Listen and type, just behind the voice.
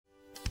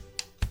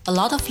A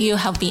lot of you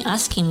have been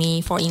asking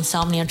me for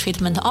insomnia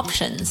treatment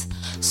options,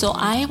 so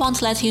I want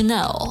to let you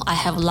know I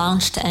have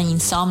launched an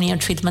insomnia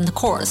treatment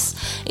course.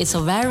 It's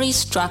a very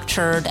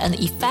structured and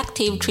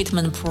effective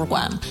treatment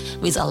program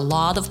with a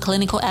lot of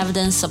clinical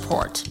evidence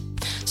support.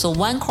 So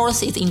one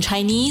course is in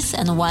Chinese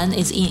and one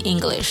is in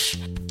English.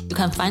 You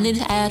can find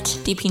it at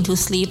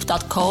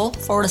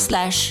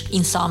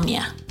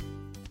deepintosleep.co/insomnia.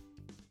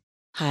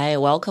 Hi,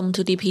 welcome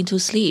to Deep Into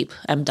Sleep.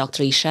 I'm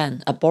Dr.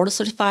 Yishan, a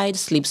board-certified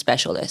sleep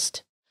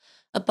specialist.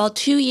 About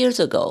 2 years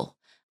ago,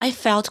 I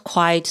felt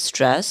quite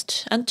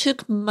stressed and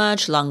took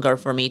much longer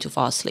for me to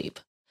fall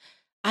asleep.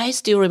 I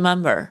still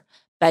remember,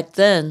 back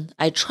then,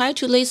 I tried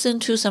to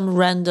listen to some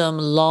random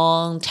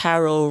long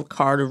tarot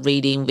card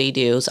reading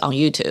videos on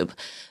YouTube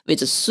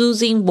with a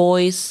soothing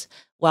voice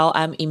while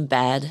I'm in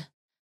bed.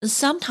 And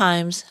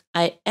sometimes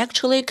I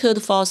actually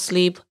could fall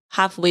asleep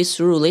halfway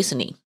through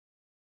listening.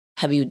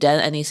 Have you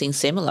done anything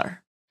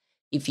similar?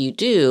 If you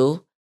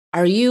do,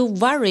 are you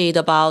worried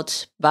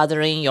about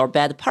bothering your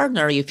bed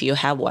partner if you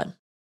have one?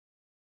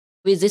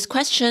 With this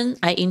question,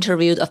 I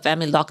interviewed a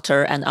family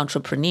doctor and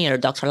entrepreneur,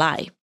 Dr.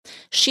 Lai.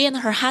 She and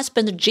her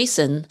husband,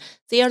 Jason,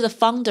 they are the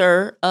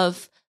founder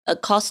of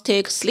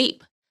Acoustic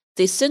Sleep.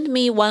 They sent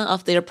me one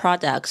of their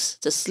products,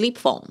 the Sleep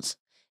Phones.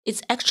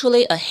 It's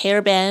actually a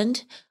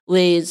hairband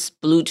with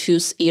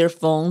Bluetooth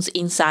earphones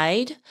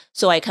inside,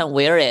 so I can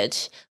wear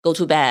it, go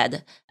to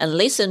bed, and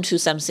listen to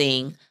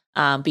something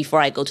before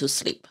I go to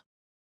sleep.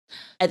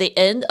 At the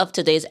end of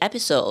today's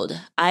episode,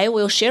 I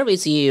will share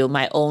with you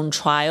my own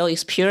trial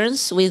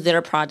experience with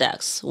their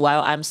products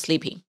while I'm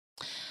sleeping.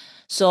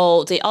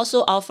 So they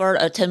also offer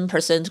a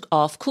 10%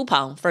 off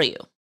coupon for you.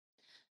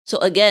 So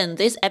again,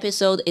 this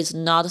episode is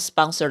not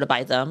sponsored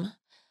by them.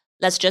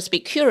 Let's just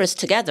be curious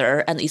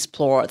together and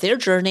explore their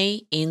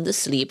journey in the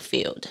sleep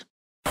field.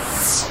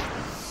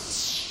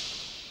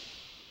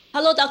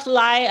 Hello, Dr.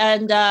 Lai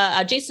and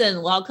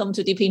Jason. Welcome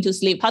to Deep Into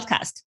Sleep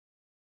podcast.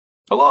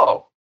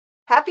 Hello.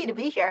 Happy to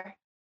be here.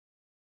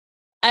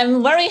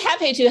 I'm very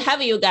happy to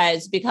have you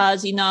guys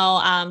because,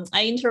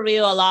 I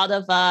interview a lot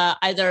of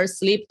either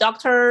sleep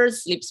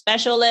doctors, sleep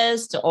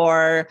specialists,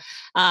 or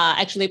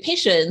actually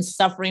patients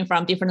suffering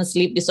from different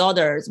sleep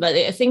disorders. But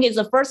I think it's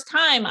the first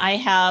time I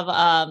have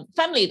a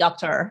family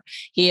doctor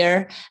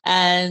here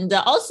and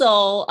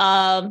also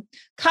a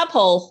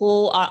couple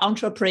who are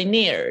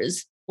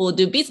entrepreneurs who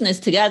do business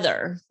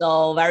together.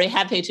 So very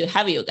happy to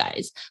have you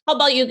guys. How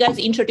about you guys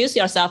introduce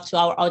yourself to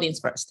our audience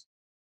first?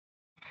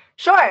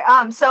 Sure.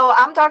 So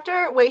I'm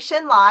Dr.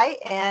 Wei-Shen Lai,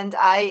 and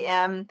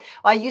I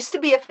used to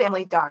be a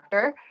family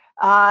doctor,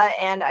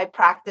 and I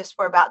practiced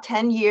for about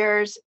 10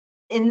 years.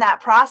 In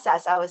that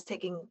process, I was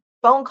taking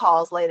phone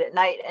calls late at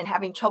night and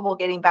having trouble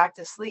getting back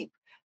to sleep.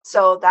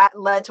 So that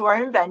led to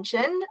our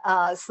invention,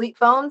 sleep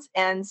phones.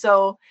 And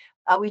so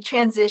we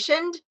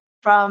transitioned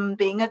from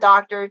being a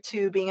doctor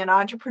to being an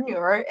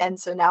entrepreneur. And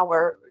so now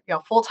we're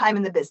full-time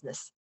in the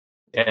business.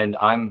 And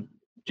I'm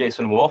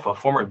Jason Wolf, a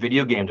former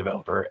video game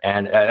developer,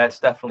 and that's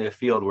definitely a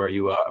field where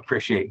you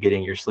appreciate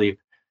getting your sleep.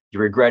 You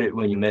regret it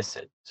when you miss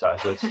it. So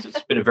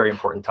it's been a very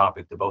important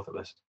topic to both of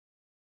us.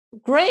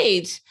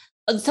 Great.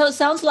 So it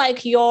sounds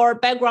like your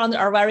backgrounds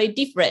are very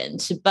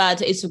different,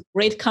 but it's a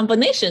great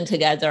combination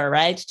together,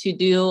 right, to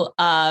do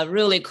a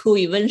really cool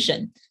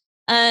invention.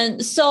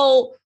 And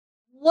so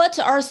what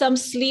are some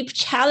sleep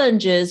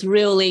challenges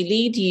really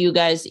lead you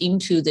guys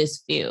into this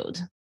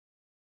field?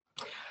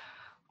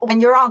 When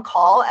you're on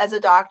call as a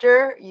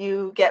doctor,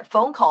 you get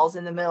phone calls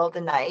in the middle of the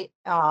night.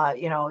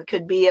 It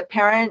could be a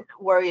parent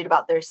worried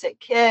about their sick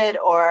kid,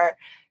 or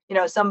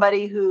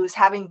somebody who's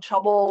having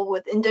trouble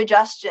with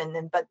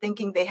indigestion but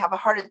thinking they have a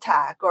heart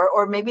attack,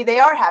 or maybe they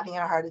are having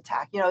a heart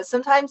attack.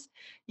 Sometimes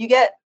you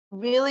get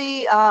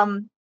really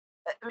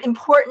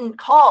important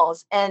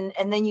calls and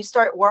then you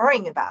start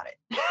worrying about it.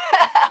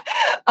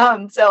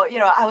 So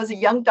I was a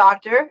young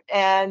doctor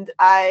and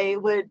I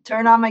would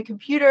turn on my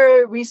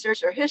computer,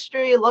 research their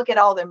history, look at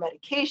all their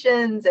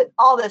medications and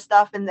all this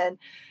stuff, and then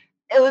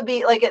it would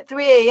be like at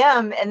 3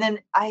 a.m. and then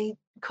I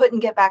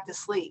couldn't get back to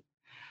sleep.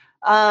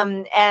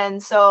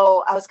 And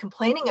so I was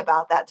complaining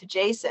about that to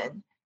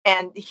Jason,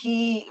 and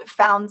he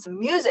found some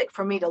music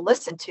for me to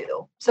listen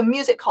to, some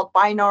music called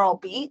binaural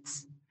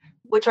beats,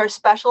 which are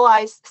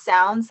specialized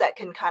sounds that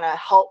can kind of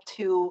help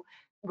to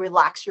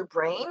relax your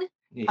brain.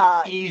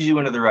 Ease you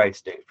into the right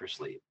state for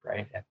sleep,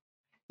 right?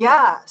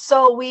 Yeah.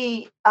 So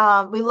we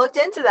looked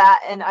into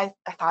that, and I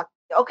thought,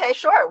 okay,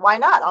 sure, why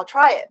not? I'll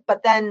try it.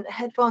 But then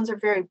headphones are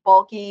very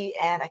bulky,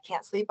 and I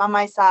can't sleep on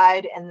my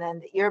side, and then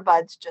the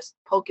earbuds just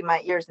poke in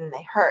my ears and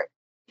they hurt.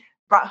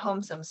 Brought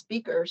home some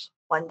speakers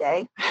one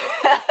day,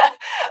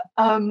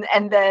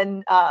 and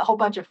then a whole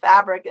bunch of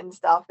fabric and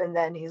stuff. And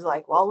then he's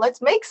like, well, let's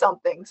make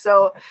something.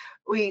 So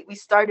we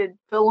started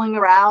fiddling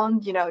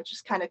around,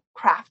 just kind of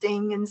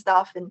crafting and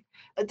stuff, and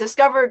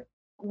discovered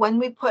when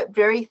we put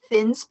very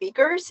thin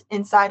speakers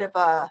inside of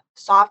a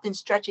soft and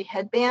stretchy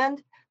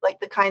headband,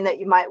 like the kind that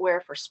you might wear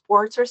for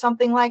sports or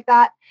something like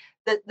that,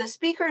 the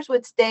speakers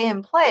would stay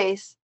in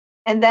place.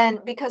 And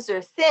then because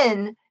they're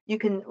thin, you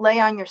can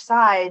lay on your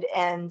side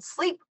and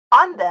sleep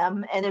on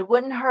them and it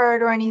wouldn't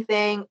hurt or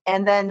anything.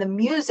 And then the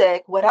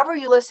music, whatever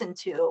you listen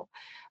to,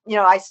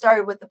 I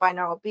started with the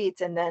binaural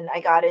beats and then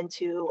I got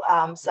into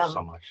There's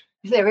so much.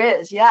 there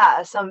is,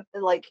 yeah, some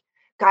like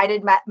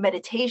guided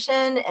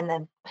meditation and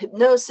then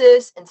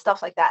hypnosis and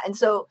stuff like that. And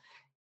so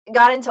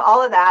got into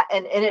all of that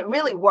and it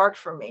really worked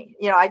for me.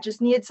 I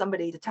just needed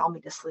somebody to tell me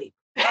to sleep.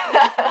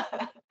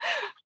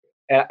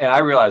 And I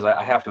realize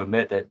I have to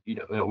admit that,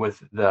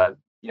 with the,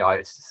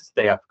 I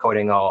stay up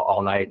coding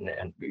all night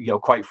and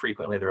quite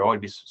frequently there will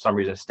always be some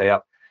reason to stay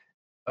up.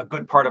 A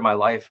good part of my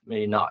life,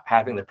 me not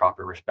having the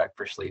proper respect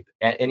for sleep.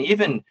 And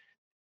even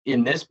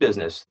in this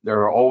business, there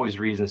are always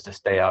reasons to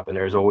stay up and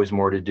there's always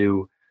more to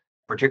do,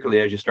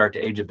 particularly as you start to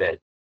age a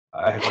bit.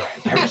 I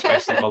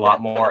respect sleep a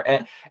lot more.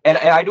 And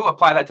I do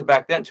apply that to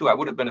back then too. I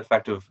would have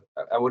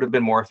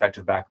been more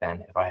effective back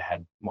then if I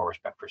had more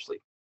respect for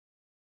sleep.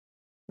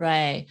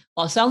 Right.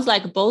 Well, sounds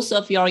like both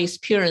of your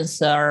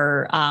experience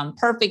are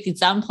perfect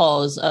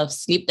examples of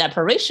sleep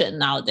deprivation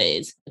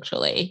nowadays,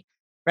 actually,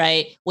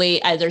 right?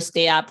 We either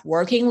stay up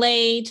working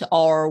late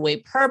or we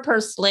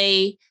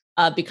purposely,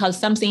 because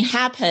something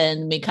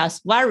happened, make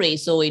us worry.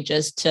 So we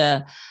just,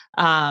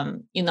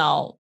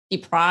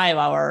 deprive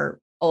our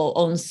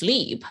own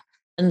sleep.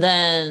 And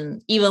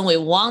then even we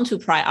want to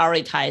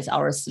prioritize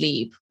our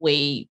sleep,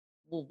 we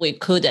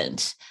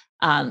couldn't.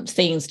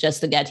 Things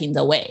just get in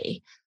the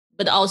way.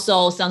 But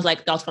also sounds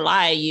like Dr.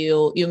 Lai,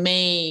 you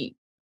may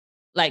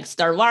like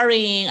start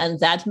worrying and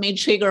that may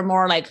trigger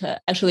more like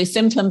actually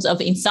symptoms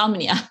of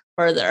insomnia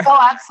further.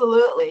 Oh,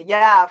 absolutely.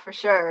 Yeah, for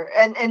sure.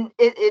 And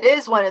it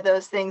is one of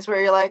those things where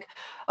you're like,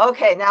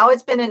 okay, now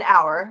it's been an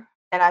hour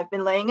and I've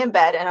been laying in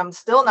bed and I'm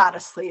still not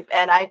asleep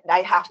and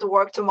I have to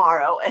work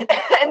tomorrow.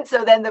 And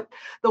so then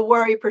the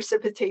worry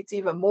precipitates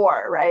even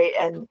more, right?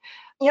 And,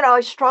 I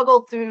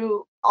struggled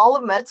through all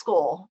of med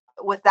school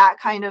with that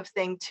kind of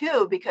thing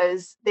too,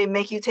 because they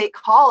make you take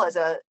call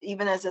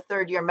even as a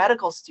third year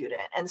medical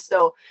student. And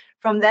so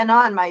from then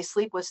on, my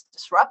sleep was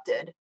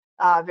disrupted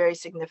very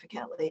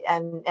significantly.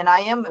 And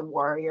I am a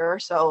worrier,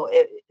 so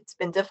it's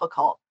been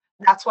difficult.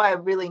 That's why I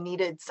really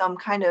needed some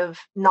kind of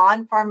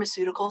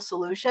non-pharmaceutical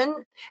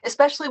solution,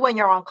 especially when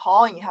you're on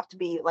call and you have to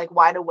be like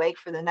wide awake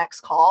for the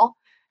next call.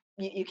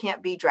 You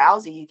can't be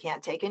drowsy. You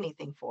can't take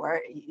anything for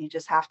it. You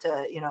just have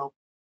to,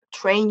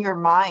 train your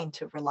mind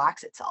to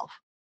relax itself.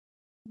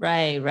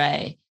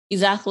 Right.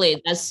 Exactly.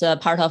 That's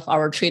part of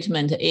our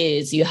treatment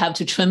is you have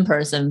to train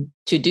person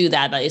to do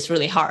that, but it's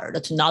really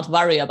hard to not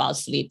worry about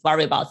sleep,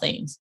 worry about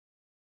things.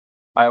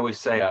 I always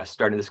say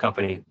starting this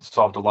company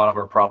solved a lot of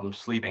our problems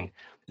sleeping,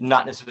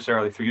 not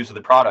necessarily through use of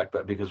the product,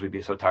 but because we'd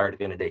be so tired at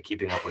the end of the day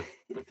keeping up with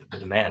the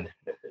demand.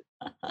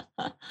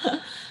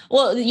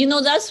 Well,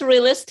 that's a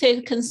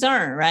realistic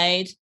concern,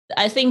 right?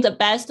 I think the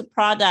best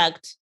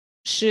product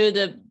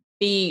should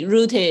be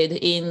rooted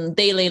in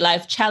daily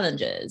life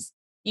challenges.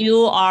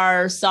 You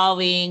are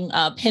solving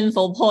a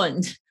painful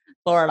point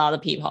for a lot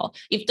of people.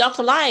 If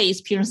Dr. Lai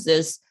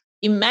experiences,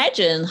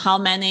 imagine how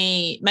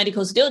many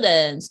medical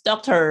students,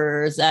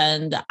 doctors,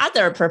 and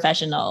other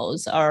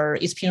professionals are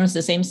experiencing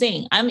the same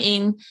thing. I'm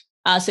in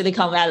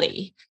Silicon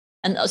Valley.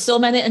 And so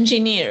many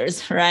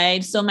engineers,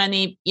 right? So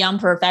many young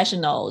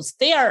professionals,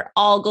 they are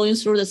all going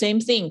through the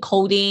same thing,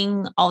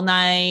 coding all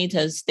night,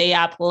 stay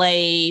up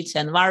late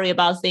and worry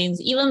about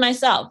things. Even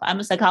myself, I'm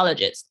a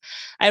psychologist.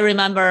 I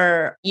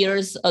remember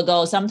years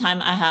ago,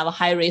 sometimes I have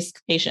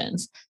high-risk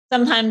patients.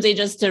 Sometimes they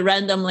just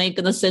randomly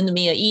going to send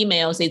me an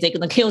email, say they're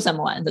going to kill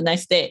someone the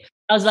next day.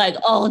 I was like,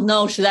 oh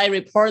no, should I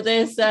report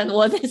this and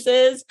what this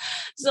is?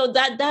 So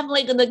that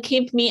definitely going to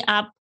keep me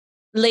up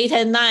late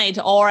at night,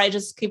 or I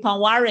just keep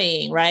on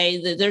worrying, right?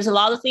 There's a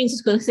lot of things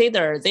to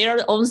consider.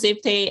 Their own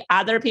safety,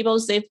 other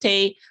people's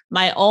safety,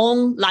 my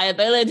own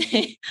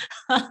liability.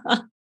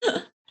 A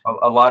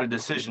lot of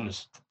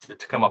decisions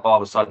to come up all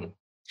of a sudden.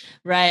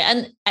 Right.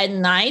 And at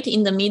night,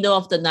 in the middle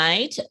of the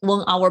night,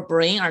 when our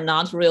brain are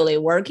not really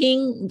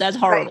working, that's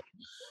horrible.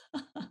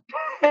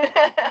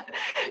 Right.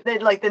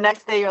 Then like the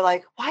next day, you're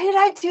like, why did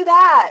I do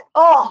that?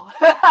 Oh.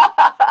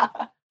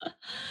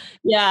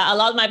 Yeah, a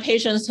lot of my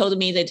patients told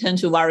me they tend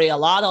to worry a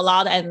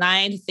lot at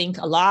night, think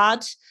a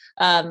lot,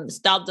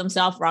 stop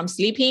themselves from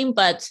sleeping.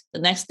 But the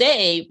next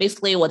day,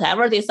 basically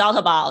whatever they thought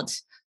about,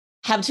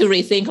 have to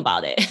rethink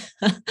about it,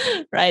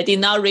 right? Did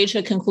not reach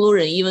a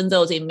conclusion, even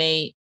though they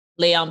may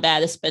lay on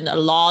bed, spend a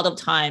lot of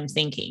time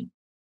thinking.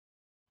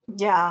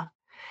 Yeah.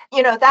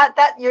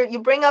 That you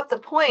bring up the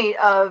point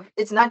of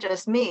it's not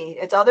just me,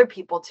 it's other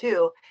people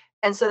too.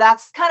 And so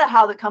that's kind of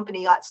how the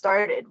company got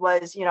started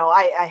was,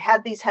 I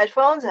had these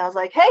headphones and I was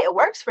like, hey, it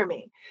works for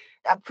me.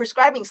 I'm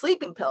prescribing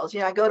sleeping pills.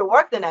 I go to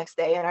work the next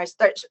day and I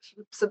start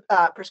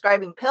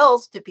prescribing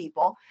pills to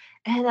people.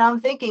 And I'm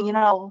thinking,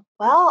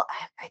 well,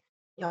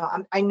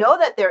 I know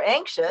that they're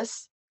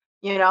anxious,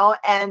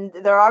 and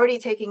they're already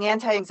taking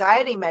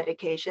anti-anxiety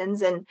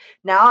medications. And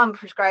now I'm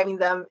prescribing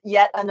them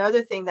yet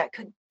another thing that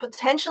could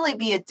potentially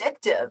be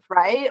addictive,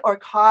 right? Or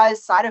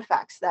cause side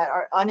effects that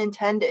are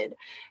unintended.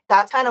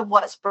 That's kind of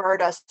what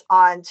spurred us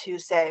on to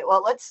say,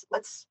 well,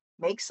 let's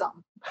make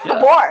some Yeah.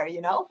 more,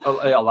 you know?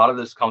 A lot of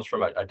this comes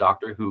from a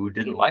doctor who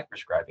didn't like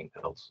prescribing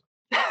pills.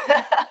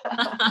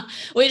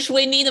 Which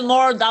we need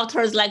more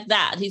doctors like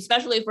that,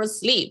 especially for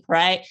sleep,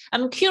 right?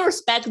 I'm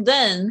curious back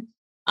then,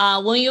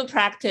 when you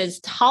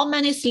practiced, how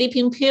many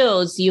sleeping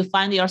pills you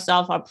find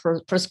yourself are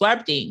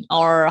prescribing,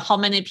 or how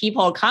many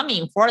people are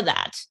coming for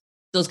that,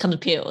 those kind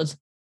of pills?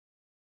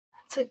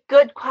 It's a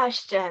good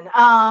question.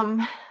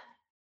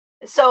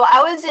 So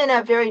I was in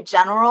a very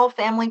general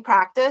family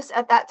practice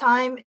at that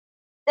time.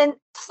 And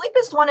sleep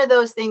is one of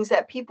those things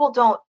that people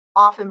don't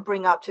often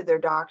bring up to their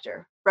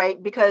doctor,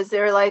 right? Because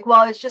they're like,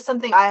 well, it's just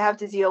something I have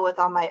to deal with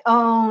on my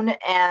own.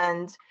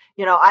 And,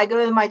 I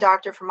go to my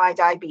doctor for my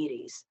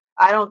diabetes.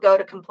 I don't go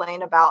to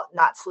complain about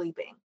not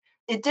sleeping.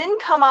 It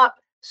didn't come up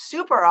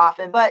super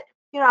often, but,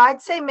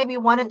 I'd say maybe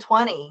 1 in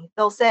 20,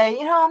 they'll say,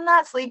 I'm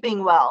not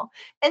sleeping well.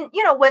 And,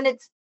 when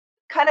it's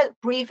kind of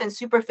brief and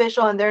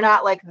superficial and they're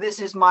not like, this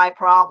is my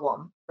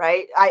problem,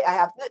 right?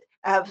 I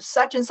have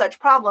such and such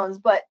problems,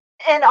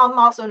 and I'm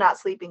also not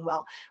sleeping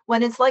well.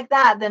 When it's like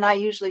that, then I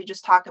usually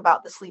just talk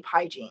about the sleep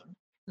hygiene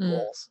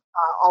rules,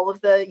 all of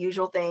the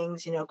usual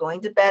things,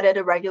 going to bed at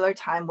a regular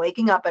time,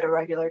 waking up at a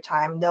regular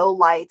time, no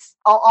lights,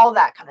 all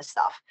that kind of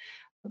stuff.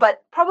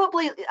 But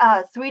probably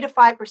 3 to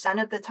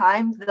 5% of the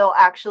time, they'll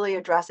actually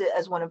address it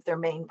as one of their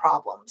main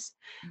problems.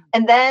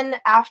 And then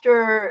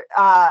after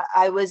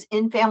I was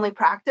in family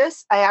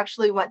practice, I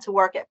actually went to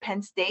work at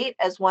Penn State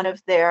as one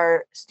of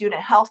their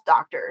student health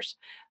doctors.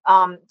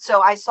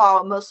 So I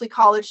saw mostly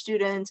college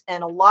students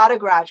and a lot of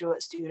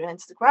graduate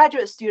students. The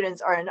graduate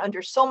students are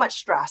under so much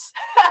stress.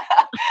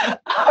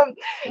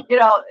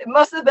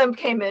 Most of them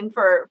came in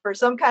for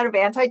some kind of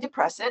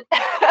antidepressant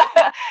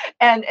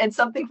and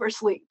something for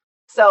sleep.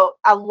 So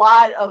a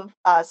lot of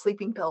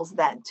sleeping pills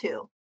then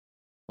too.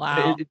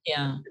 Wow. It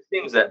Yeah.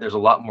 seems that there's a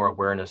lot more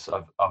awareness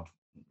of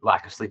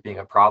lack of sleep being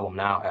a problem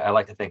now. I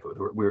like to think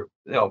we're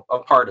a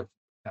part of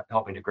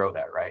helping to grow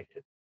that, right?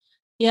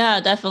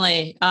 Yeah,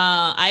 definitely.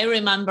 I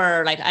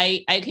remember, like,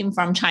 I came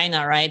from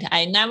China, right?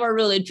 I never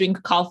really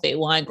drink coffee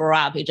when I grew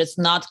up. It's just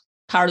not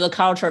part of the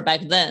culture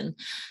back then.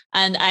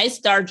 And I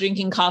started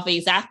drinking coffee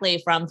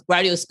exactly from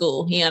graduate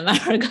school in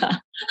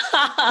America.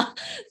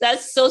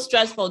 That's so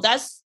stressful.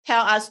 That's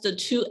tell us the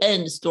two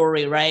end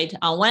story, right?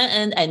 On one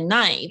end at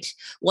night,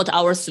 what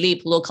our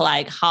sleep look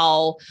like,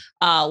 how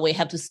we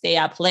have to stay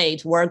up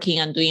late working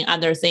and doing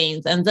other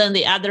things. And then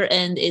the other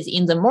end is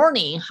in the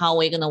morning, how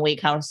we're going to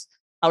wake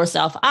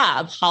ourselves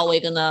up, how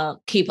we're going to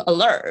keep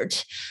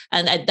alert.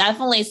 And I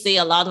definitely see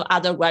a lot of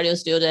other graduate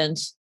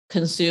students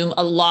consume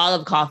a lot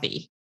of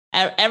coffee.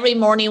 Every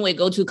morning we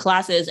go to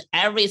classes,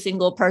 every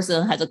single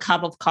person has a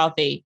cup of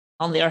coffee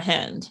on their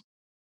hand.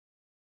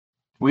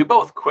 We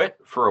both quit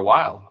for a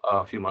while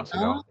a few months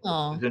ago.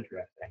 Oh. It's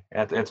interesting.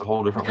 It's a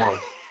whole different world.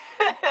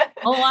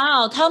 Oh,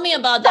 wow. Tell me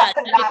about that.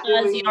 Not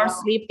Because doing your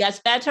well. sleep gets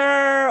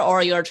better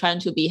or you're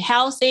trying to be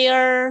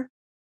healthier?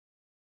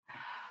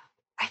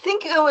 I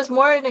think it was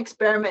more an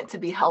experiment to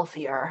be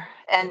healthier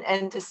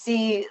and to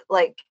see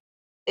like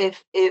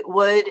if it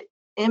would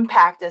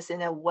impact us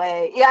in a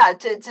way. Yeah,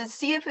 to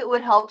see if it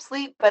would help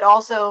sleep, but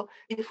also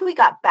if we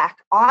got back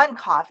on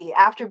coffee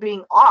after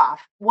being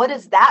off, what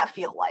does that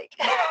feel like?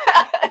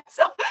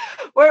 So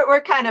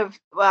we're kind of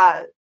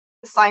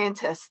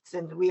scientists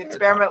and we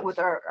experiment with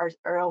our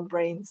own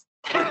brains.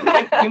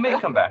 We may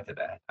come back to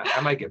that.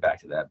 I might get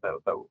back to that,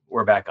 but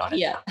we're back on it.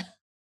 Yeah.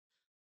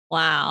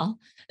 Wow.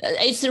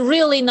 It's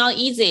really not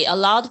easy. A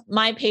lot of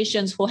my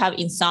patients who have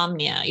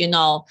insomnia,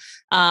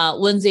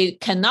 when they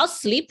cannot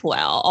sleep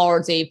well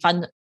or they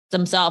find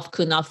themselves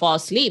could not fall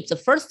asleep, the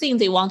first thing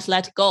they want to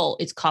let go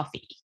is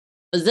coffee.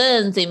 But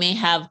then they may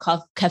have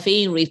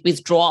caffeine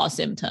withdrawal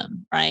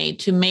symptom, right?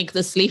 To make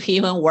the sleep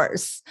even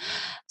worse.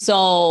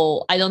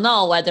 So I don't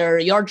know whether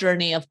your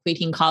journey of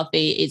quitting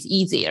coffee is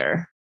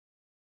easier.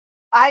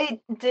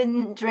 I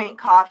didn't drink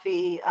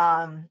coffee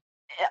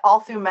all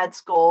through med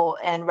school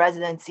and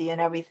residency and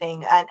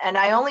everything. And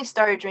I only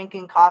started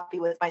drinking coffee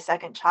with my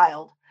second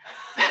child.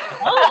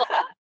 Oh,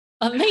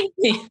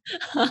 amazing.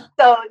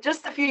 So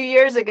just a few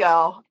years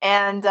ago.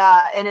 And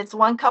it's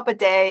 1 cup a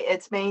day.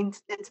 It's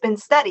been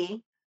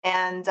steady.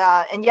 And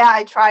yeah,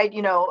 I tried,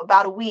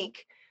 about a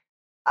week.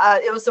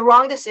 It was the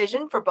wrong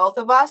decision for both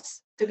of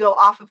us to go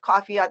off of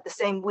coffee at the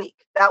same week.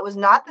 That was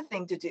not the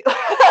thing to do.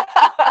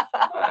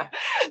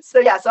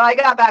 So I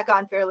got back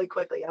on fairly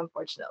quickly,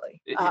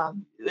 unfortunately.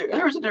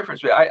 There was a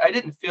difference. I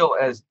didn't feel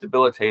as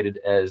debilitated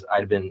as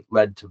I'd been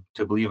led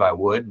to believe I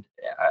would.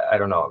 I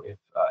don't know if,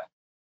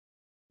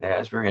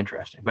 it's very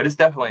interesting, but it was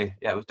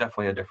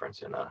definitely a difference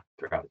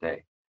throughout the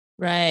day.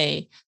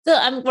 Right. So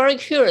I'm very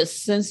curious,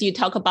 since you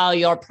talk about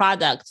your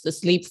products, the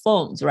sleep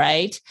phones,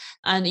 right?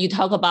 And you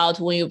talk about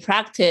when you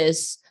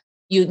practice,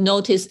 you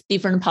notice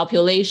different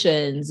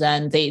populations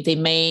and they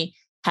may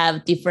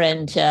have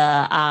different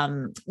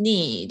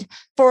need.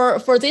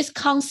 For this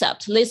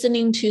concept,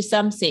 listening to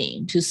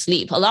something to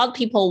sleep, a lot of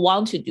people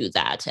want to do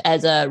that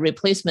as a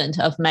replacement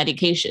of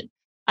medication.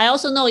 I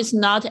also know it's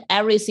not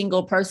every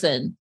single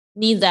person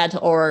need that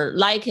or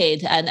like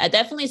it. And I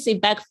definitely see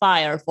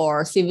backfire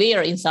for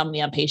severe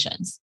insomnia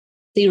patients.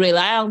 they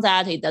rely on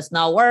that. It does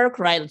not work,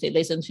 right? They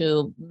listen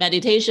to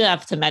meditation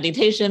after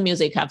meditation,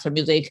 music after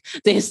music.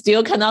 They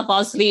still cannot fall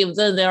asleep.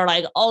 Then they're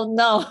like, oh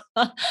no.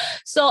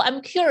 So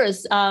I'm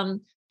curious,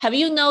 have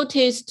you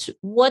noticed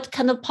what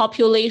kind of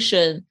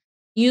population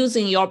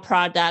using your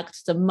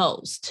product the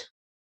most?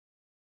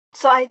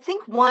 So I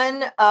think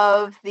one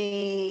of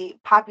the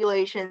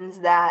populations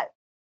that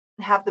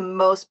have the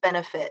most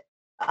benefit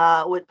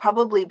would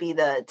probably be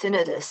the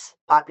tinnitus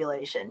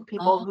population,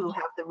 people who Oh.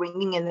 have the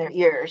ringing in their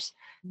ears,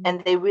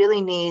 and they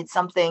really need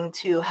something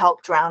to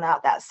help drown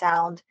out that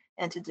sound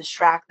and to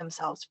distract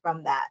themselves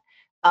from that.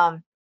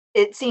 Um,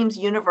 it seems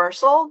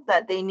universal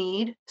that they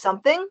need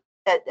something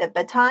at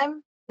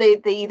bedtime. They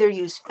either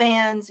use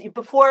fans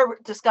before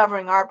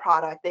discovering our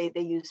product. They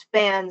use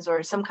fans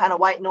or some kind of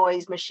white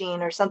noise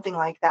machine or something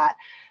like that,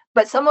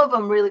 but some of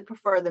them really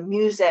prefer the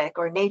music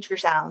or nature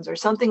sounds or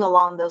something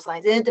along those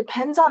lines. And it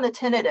depends on the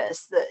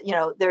tinnitus.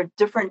 There are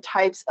different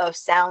types of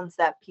sounds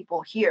that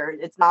people hear.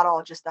 It's not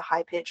all just a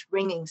high pitched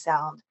ringing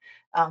sound.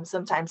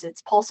 Sometimes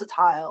it's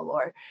pulsatile,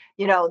 or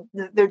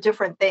they're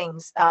different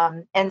things.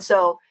 And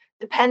so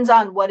depends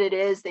on what it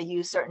is. They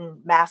use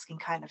certain masking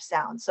kind of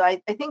sounds. So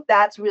I think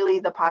that's really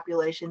the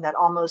population that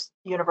almost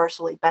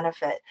universally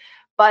benefit.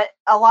 But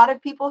a lot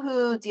of people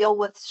who deal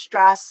with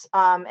stress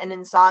and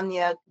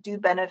insomnia do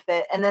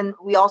benefit. And then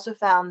we also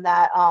found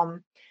that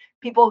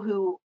people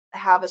who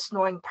have a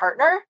snoring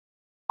partner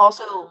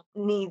also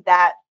need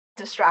that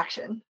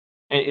distraction.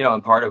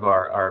 And part of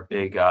our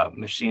big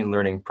machine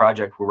learning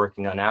project we're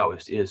working on now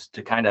is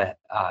to kind of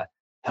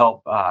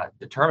help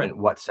determine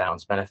what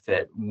sounds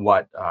benefit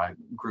what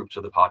groups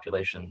of the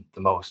population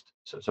the most.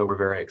 So we're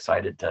very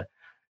excited to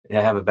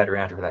have a better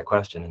answer for that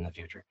question in the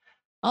future.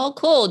 Oh,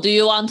 cool. Do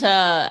you want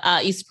to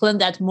explain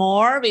that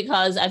more?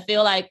 Because I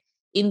feel like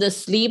in the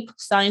sleep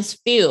science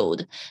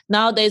field,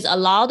 nowadays, a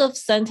lot of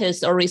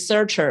scientists or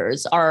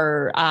researchers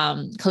are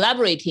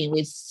collaborating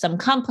with some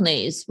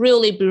companies,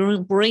 really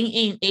bring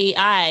in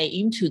AI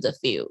into the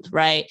field,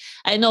 right?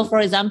 I know, for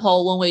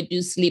example, when we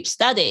do sleep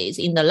studies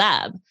in the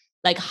lab,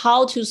 like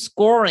how to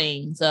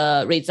scoring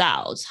the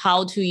results,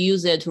 how to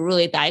use it to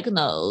really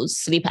diagnose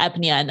sleep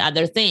apnea and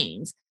other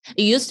things.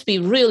 It used to be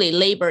really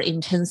labor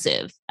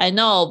intensive. I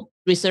know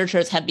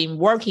researchers have been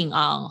working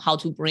on how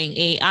to bring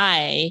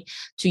AI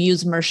to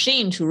use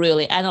machine to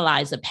really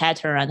analyze the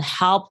pattern and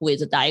help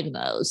with the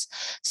diagnose.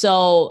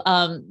 So,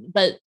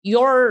 but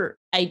your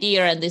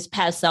idea and this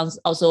path sounds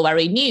also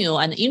very new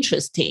and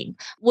interesting.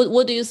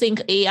 What do you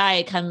think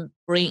AI can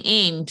bring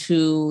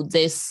into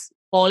this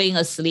falling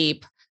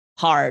asleep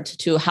part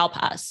to help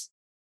us?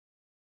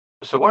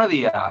 So one of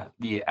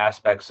the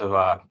aspects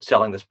of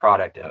selling this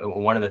product,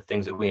 one of the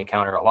things that we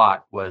encountered a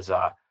lot was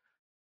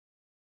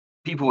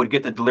people would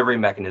get the delivery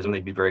mechanism,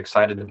 they'd be very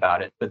excited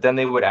about it, but then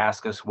they would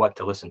ask us what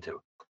to listen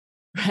to.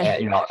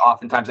 Right.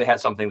 Oftentimes they had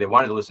something they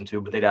wanted to listen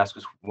to, but they'd ask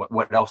us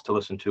what else to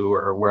listen to,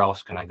 or where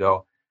else can I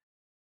go.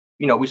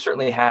 We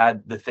certainly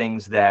had the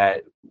things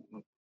that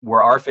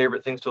were our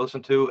favorite things to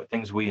listen to,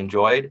 things we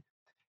enjoyed,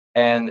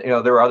 and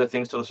there were other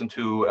things to listen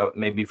to.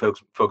 Maybe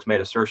folks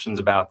made assertions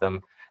about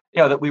them,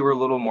 that we were a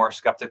little more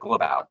skeptical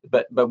about.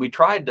 But we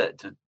tried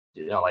to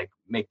like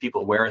make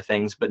people aware of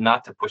things, but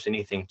not to push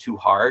anything too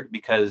hard,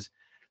 because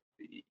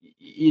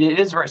it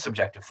is a very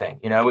subjective thing.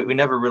 We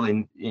never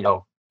really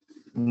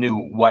knew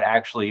what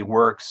actually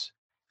works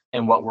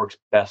and what works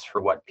best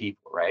for what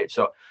people, right?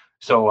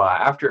 So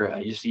after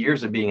just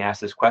years of being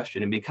asked this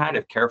question and be kind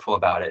of careful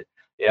about it,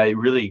 it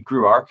really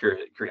grew our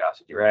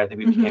curiosity, right? I think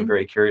we became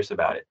very curious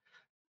about it.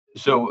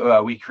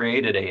 So we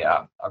created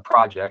a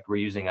project. We're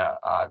using a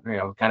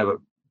kind of a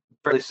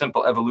fairly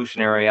simple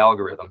evolutionary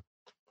algorithm,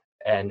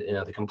 and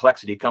the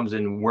complexity comes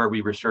in where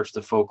we research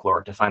the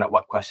folklore to find out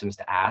what questions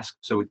to ask.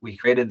 So we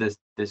created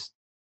this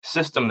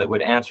system that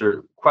would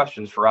answer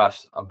questions for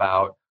us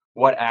about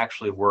what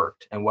actually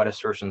worked and what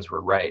assertions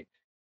were right.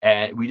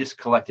 And we just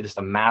collected just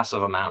a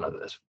massive amount of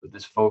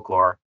this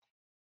folklore,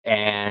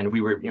 and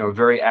we were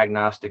very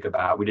agnostic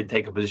about. We did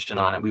take a position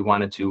on it. We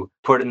wanted to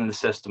put it in the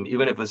system,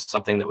 even if it was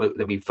something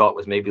that we felt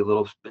was maybe a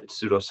little bit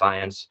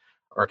pseudoscience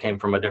or came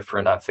from a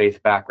different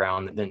faith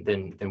background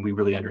than we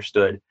really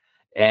understood.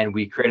 And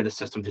we created a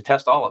system to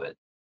test all of it,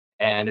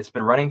 and it's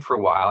been running for a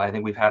while. I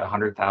think we've had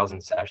 100,000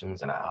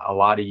 sessions and a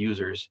lot of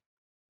users.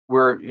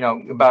 We're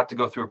about to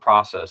go through a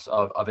process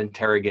of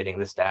interrogating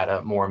this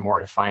data more and more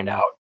to find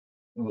out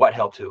what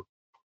helped who,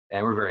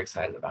 and we're very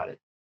excited about it.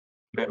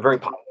 Very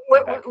positive.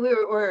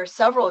 We're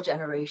several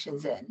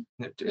generations in.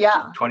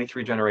 Yeah.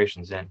 23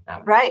 generations in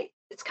now. Right.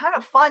 It's kind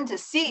of fun to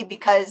see,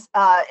 because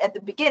at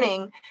the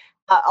beginning,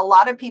 a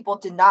lot of people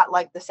did not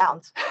like the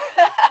sounds,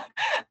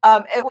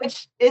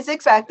 which is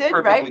expected,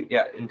 right?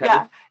 Yeah, intended.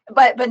 Yeah.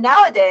 But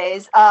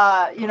nowadays,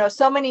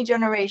 so many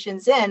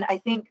generations in, I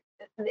think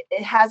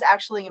it has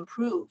actually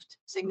improved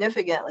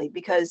significantly,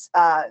 because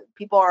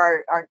people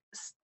are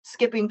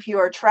skipping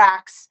fewer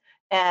tracks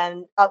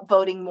and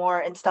upvoting more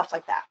and stuff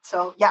like that.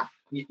 So yeah.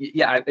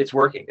 Yeah, it's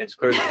working. It's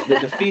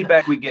the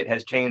feedback we get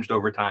has changed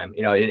over time.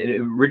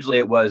 Originally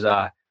it was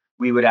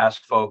we would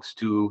ask folks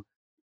to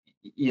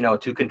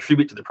to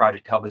contribute to the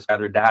project, help us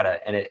gather data,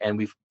 and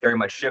we've very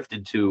much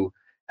shifted to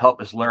help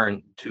us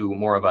learn to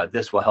more of a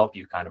this will help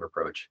you kind of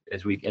approach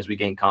as we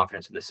gain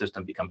confidence and the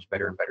system becomes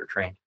better and better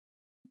trained.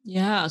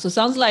 Yeah, so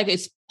sounds like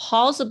it's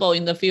possible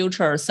in the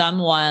future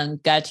someone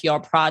get your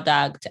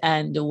product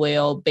and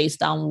will,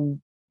 based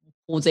on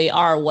who they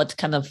are, what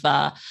kind of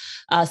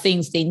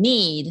things they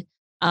need,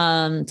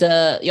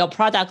 your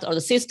product or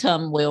the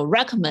system will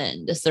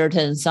recommend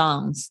certain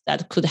songs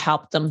that could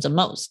help them the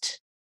most.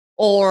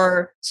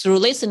 Or through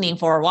listening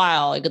for a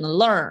while, you're going to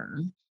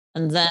learn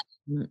and then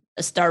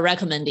start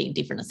recommending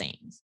different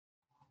things.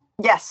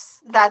 Yes,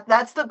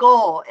 that's the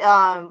goal.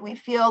 We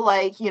feel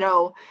like,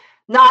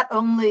 not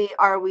only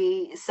are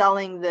we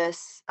selling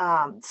this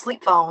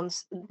sleep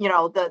phones,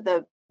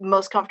 the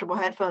most comfortable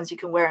headphones you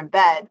can wear in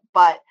bed,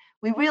 but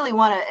we really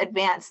want to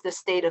advance the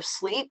state of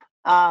sleep,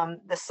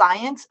 the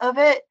science of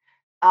it,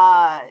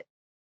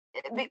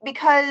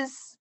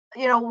 because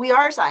we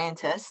are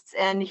scientists,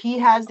 and he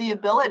has the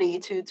ability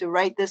to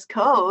write this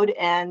code,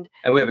 and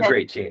we have a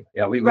great team.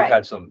 Yeah, we've right.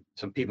 had some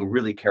people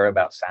really care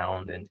about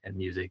sound and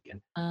music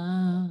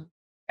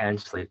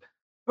and sleep.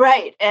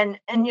 Right, and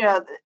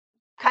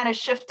kind of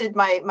shifted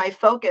my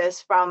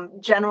focus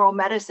from general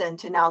medicine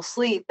to now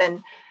sleep,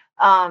 and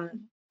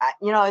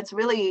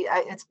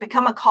it's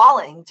become a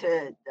calling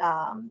to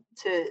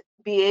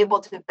be able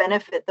to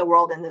benefit the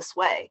world in this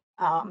way.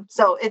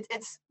 So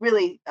it's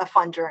really a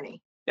fun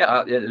journey.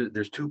 Yeah,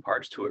 there's two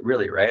parts to it,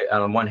 really, right?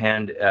 On one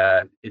hand,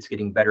 it's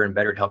getting better and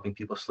better at helping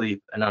people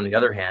sleep, and on the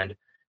other hand,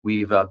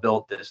 we've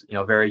built this,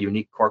 very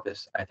unique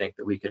corpus, I think,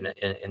 that we can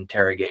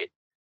interrogate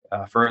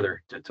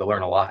further to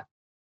learn a lot.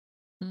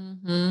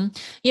 Mm-hmm.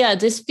 Yeah,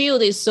 this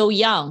field is so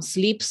young.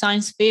 Sleep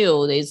science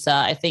field is,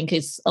 I think,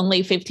 it's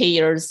only 50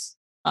 years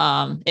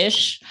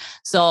ish.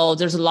 So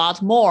there's a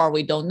lot more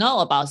we don't know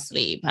about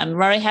sleep. I'm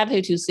very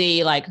happy to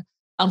see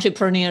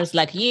entrepreneurs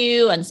like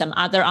you and some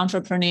other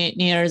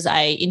entrepreneurs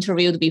I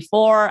interviewed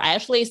before. I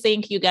actually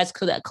think you guys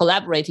could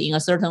collaborate in a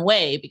certain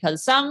way,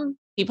 because some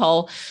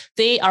people,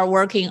 they are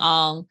working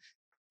on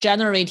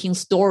generating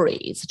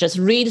stories, just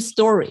read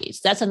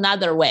stories. That's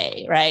another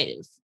way, right?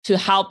 To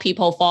help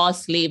people fall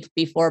asleep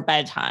before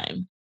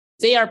bedtime.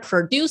 They are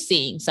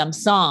producing some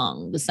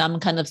songs, some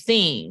kind of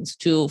things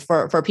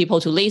for people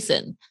to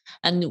listen.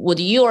 And what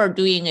you are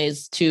doing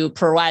is to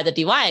provide a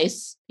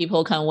device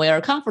people can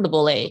wear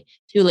comfortably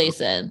to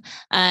listen.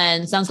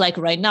 And sounds like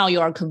right now you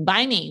are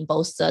combining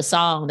both the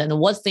sound and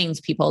what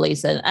things people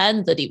listen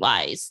and the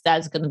device.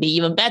 That's going to be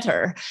even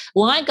better.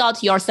 When I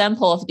got your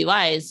sample of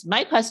device,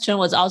 my question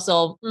was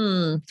also,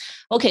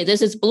 okay,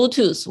 this is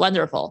Bluetooth,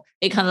 wonderful.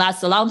 It can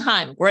last a long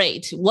time,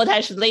 great. What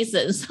I should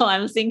listen? So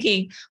I'm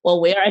thinking, well,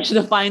 where I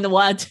should find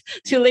what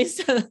to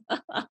listen.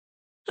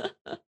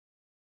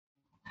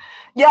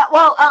 Yeah,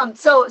 well,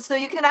 so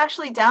you can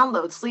actually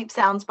download Sleep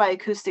Sounds by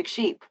Acoustic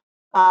Sheep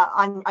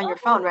on your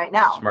phone right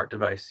now. Smart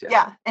device.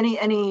 Yeah. Any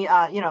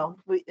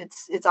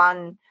it's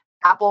on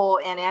Apple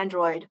and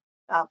Android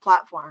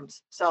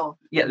platforms. So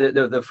yeah,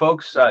 the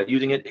folks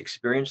using it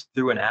experience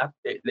through an app.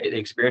 They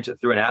experience it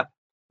through an app,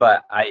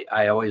 but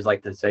I always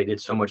like to say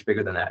it's so much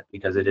bigger than that,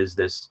 because it is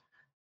this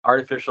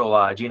artificial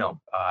genome,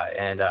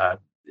 and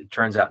it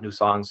turns out new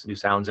songs, new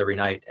sounds every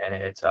night, and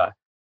it's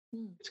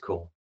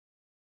cool.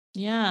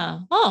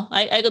 Yeah. Oh,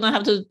 I'm going to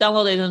have to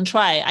download it and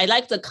try. I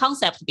like the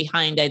concept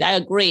behind it. I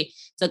agree.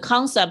 The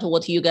concept,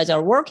 what you guys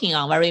are working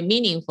on, very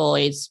meaningful.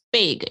 It's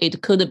big.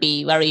 It could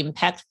be very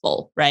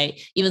impactful, right?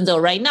 Even though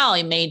right now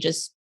it may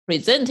just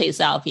present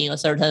itself in a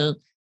certain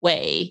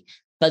way,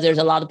 but there's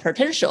a lot of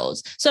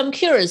potentials. So I'm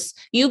curious,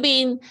 you've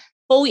been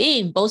all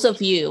in, both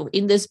of you,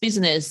 in this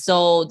business.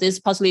 So this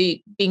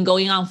possibly been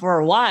going on for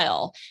a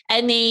while.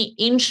 Any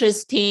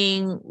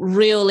interesting,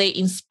 really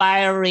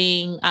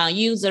inspiring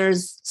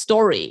users'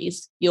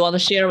 stories you want to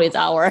share with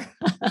our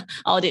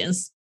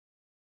audience?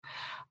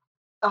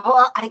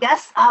 Well, I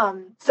guess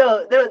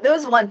so there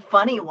was one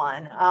funny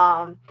one.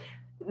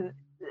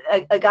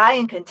 A guy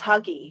in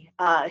Kentucky,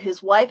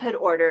 his wife had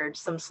ordered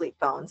some sleep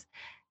phones,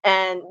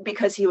 and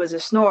because he was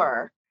a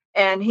snorer,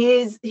 and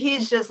he's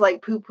just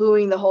like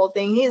poo-pooing the whole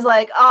thing. He's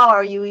like, oh,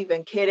 are you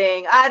even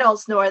kidding? I don't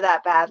snore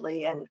that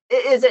badly, and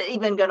is it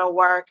even gonna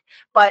work?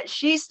 But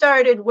she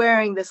started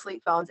wearing the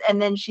sleep phones, and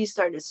then she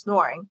started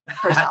snoring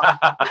herself.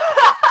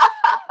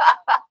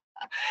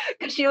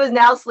 Because she was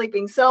now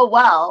sleeping so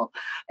well.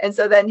 And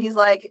so then he's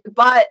like,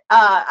 but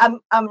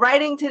I'm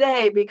writing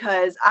today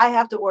because I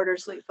have to order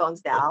sleep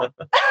phones now.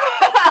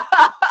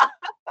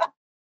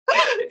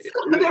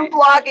 So they're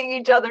blocking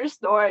each other's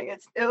snoring.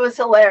 It was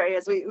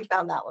hilarious. We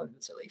found that one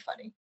was really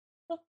funny.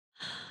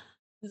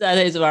 That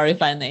is very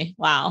funny.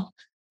 Wow.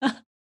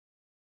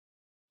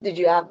 Did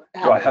you have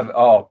I have,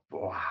 oh,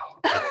 wow.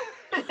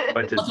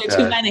 But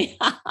too many.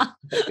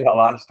 A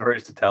lot of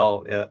stories to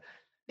tell. Yeah.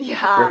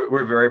 Yeah.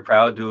 We're very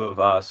proud to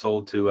have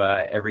sold to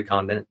every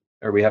continent,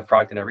 or we have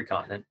product in every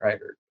continent, right?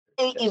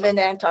 Even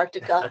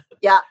Antarctica.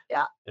 Yeah.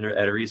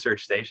 At a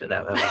research station,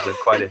 that was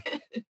quite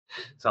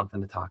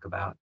something to talk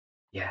about.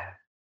 Yeah,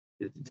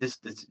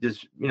 just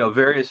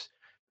various.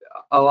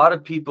 A lot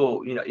of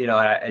people,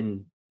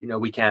 and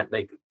we can't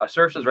make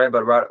assertions, right?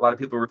 But a lot of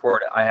people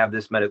report, I have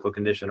this medical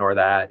condition or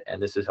that,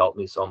 and this has helped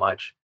me so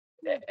much.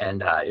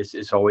 And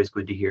it's always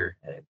good to hear.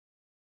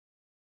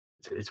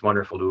 It's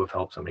wonderful to have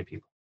helped so many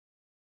people.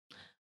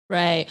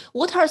 Right.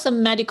 What are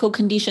some medical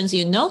conditions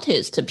you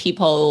noticed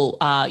people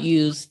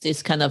use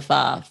this kind of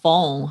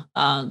phone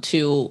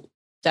to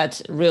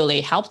that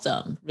really help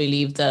them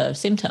relieve the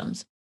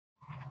symptoms?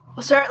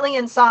 Well, certainly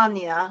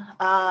insomnia.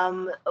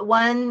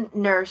 One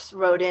nurse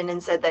wrote in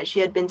and said that she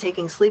had been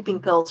taking sleeping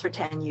pills for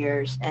 10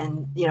 years,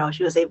 and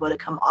she was able to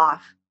come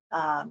off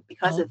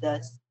because of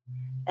this.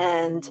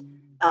 And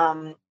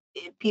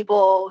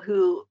people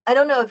who, I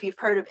don't know if you've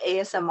heard of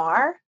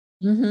ASMR.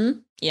 Mm-hmm.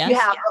 Yes. You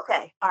have?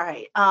 Okay. All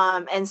right.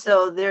 And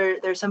so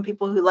there's some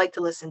people who like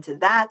to listen to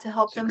that to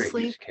help them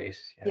sleep. Use case.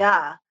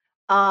 Yeah.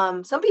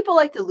 Some people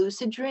like to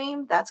lucid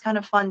dream. That's kind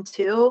of fun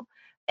too.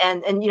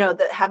 And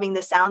having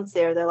the sounds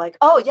there, they're like,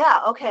 oh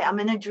yeah, okay, I'm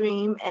in a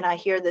dream and I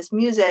hear this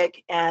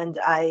music and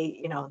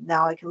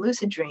now I can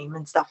lucid dream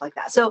and stuff like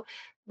that. So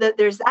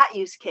there's that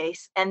use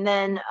case. And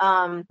then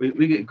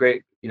we get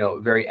great,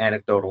 very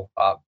anecdotal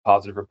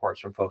positive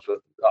reports from folks with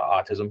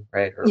autism,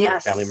 right? Or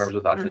yes. family members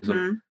with autism.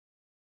 Mm-hmm.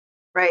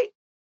 Right.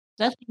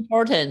 That's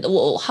important.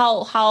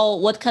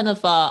 What kind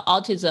of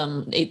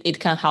autism it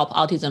can help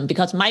autism?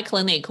 Because my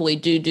clinic, we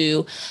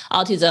do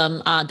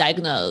autism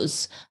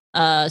diagnose.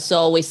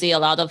 So we see a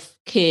lot of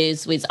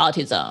kids with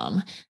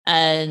autism,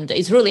 and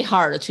it's really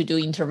hard to do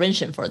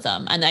intervention for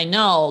them. And I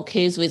know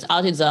kids with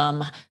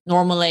autism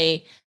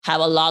normally have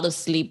a lot of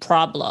sleep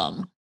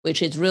problem,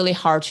 which is really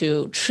hard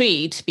to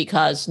treat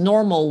because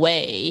normal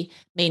way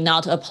may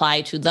not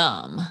apply to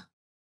them.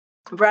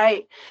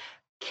 Right.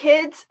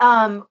 Kids,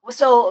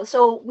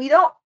 so we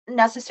don't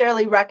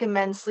necessarily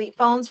recommend sleep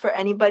phones for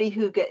anybody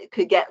who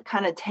could get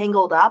kind of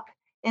tangled up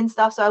in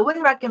stuff. So I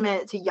wouldn't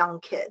recommend it to young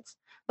kids.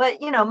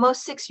 But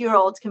most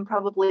 6-year-olds can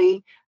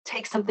probably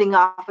take something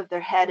off of their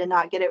head and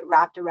not get it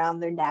wrapped around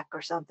their neck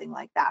or something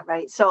like that,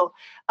 right? So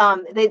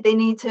they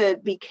need to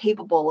be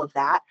capable of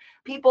that.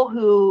 People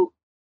who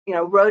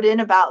wrote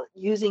in about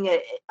using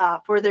it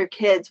for their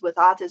kids with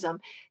autism,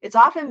 it's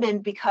often been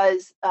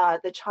because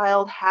the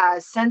child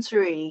has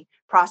sensory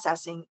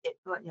processing.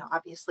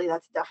 Obviously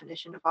that's the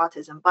definition of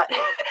autism, but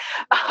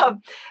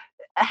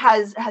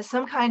has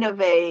some kind of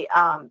a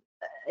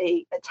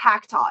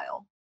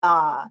tactile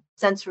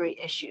sensory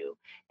issue.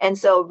 And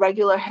so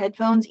regular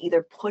headphones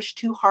either push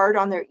too hard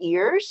on their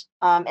ears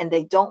and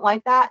they don't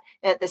like that.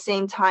 And at the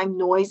same time,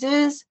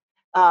 noises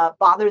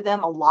bother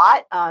them a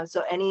lot.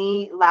 So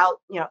any loud,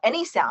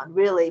 any sound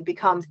really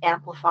becomes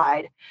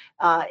amplified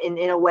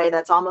in a way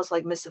that's almost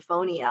like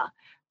misophonia.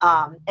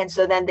 And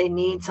so then they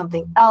need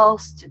something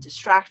else to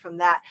distract from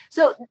that.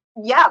 So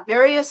yeah,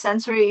 various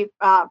sensory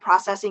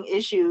processing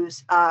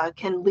issues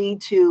can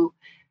lead to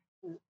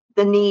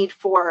the need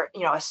for,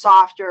 a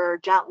softer,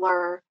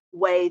 gentler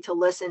way to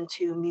listen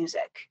to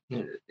music.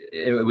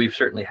 We've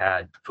certainly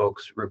had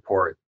folks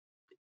report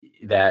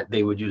that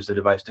they would use the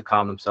device to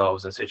calm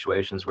themselves in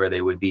situations where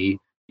they would be,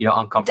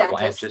 uncomfortable,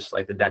 anxious,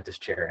 like the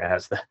dentist chair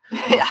has the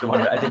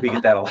one. I think we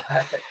get that a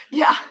lot.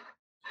 Yeah.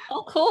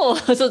 Oh, cool.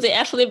 So they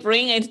actually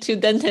bring it to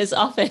dentist's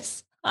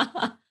office.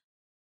 I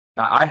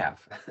have.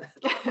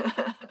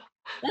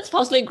 That's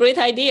possibly a great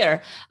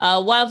idea.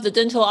 One of the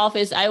dental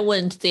office I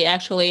went, they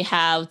actually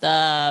have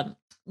the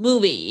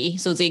movie.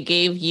 So they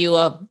gave you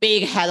a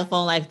big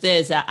headphone like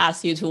this that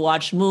asks you to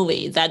watch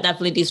movie. That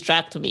definitely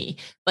distract me.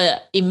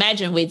 But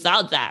imagine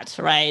without that,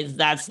 right?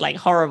 That's like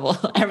horrible.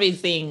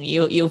 Everything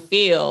you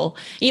feel,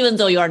 even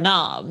though you're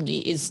numb,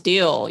 it's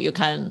still, you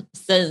can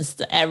sense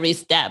every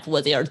step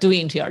what they are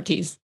doing to your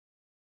teeth.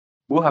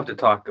 We'll have to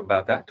talk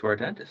about that to our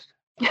dentist.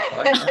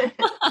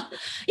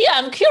 Yeah,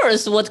 I'm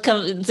curious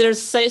there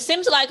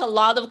seems like a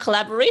lot of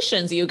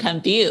collaborations you can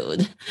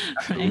build,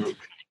 right?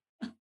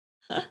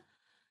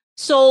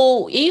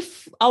 So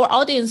if our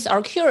audience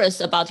are curious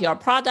about your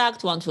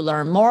product, want to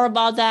learn more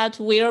about that,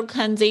 where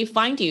can they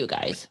find you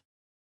guys?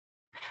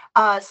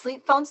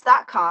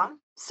 Sleepphones.com.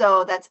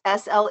 So that's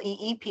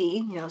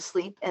SLEEP,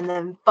 sleep, and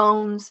then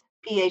phones,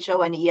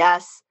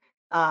 PHONES,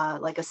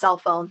 like a cell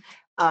phone,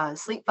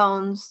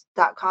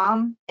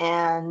 sleepphones.com.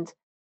 And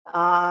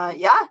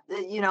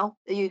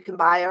you can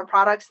buy our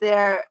products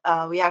there.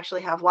 We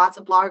actually have lots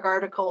of blog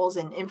articles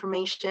and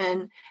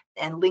information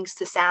and links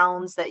to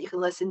sounds that you can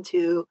listen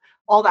to,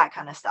 all that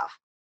kind of stuff.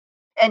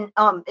 And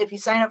if you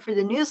sign up for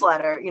the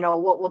newsletter,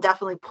 we'll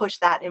definitely push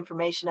that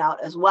information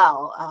out as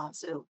well.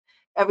 So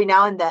every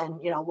now and then,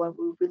 when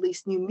we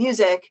release new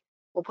music,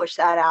 we'll push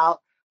that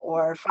out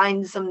or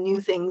find some new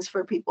things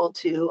for people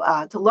to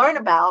learn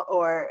about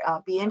or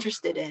be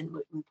interested in.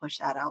 We push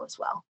that out as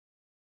well.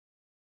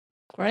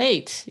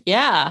 Great.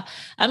 Yeah.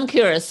 I'm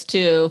curious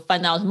to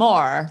find out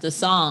more the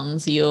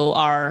songs you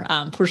are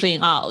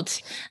pushing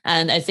out.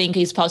 And I think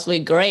it's possibly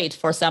great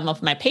for some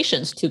of my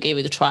patients to give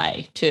it a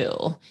try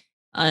too.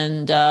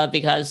 And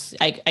because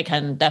I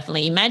can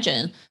definitely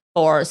imagine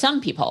for some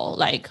people,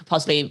 like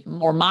possibly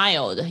more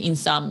mild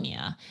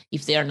insomnia,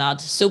 if they're not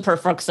super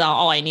focused on,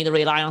 oh, I need to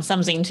rely on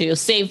something to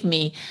save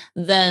me,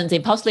 then they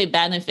possibly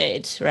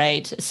benefit,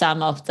 right?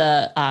 Some of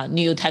the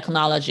new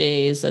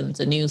technologies and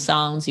the new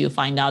sounds, you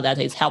find out that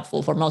it's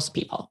helpful for most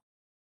people.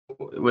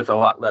 With a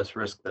lot less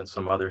risk than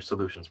some other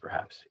solutions,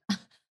 perhaps.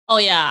 Oh,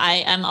 yeah.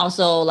 I am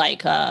also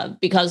like,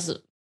 because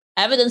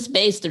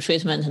evidence-based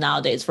treatment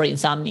nowadays for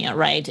insomnia,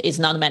 right, is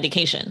not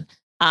medication.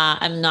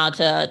 I'm not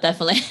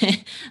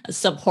definitely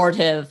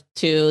supportive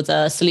to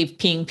the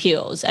sleeping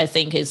pills. I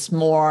think it's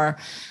more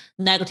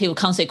negative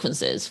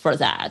consequences for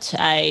that.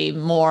 I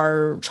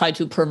more try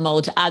to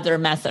promote other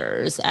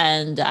methods.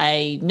 And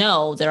I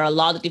know there are a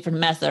lot of different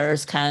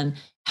methods can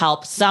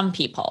help some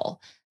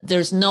people.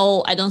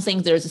 I don't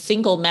think there's a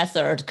single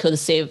method could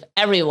save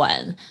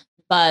everyone,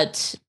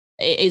 but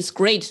it's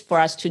great for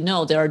us to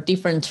know there are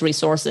different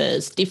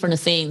resources, different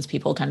things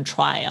people can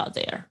try out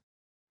there.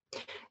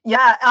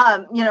 Yeah,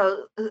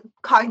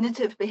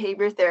 cognitive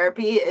behavior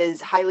therapy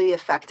is highly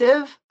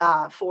effective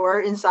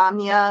for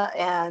insomnia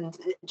and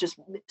just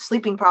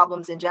sleeping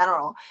problems in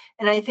general.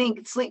 And I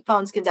think sleep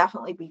phones can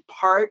definitely be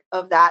part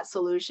of that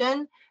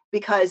solution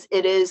because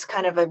it is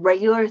kind of a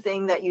regular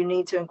thing that you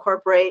need to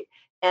incorporate.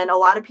 And a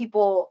lot of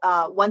people,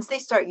 once they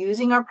start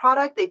using our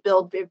product, they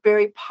build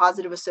very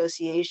positive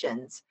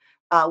associations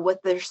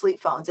with their sleep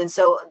phones. And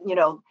so,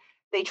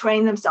 they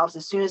train themselves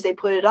as soon as they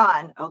put it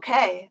on.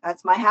 Okay,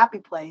 that's my happy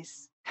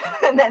place.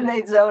 And then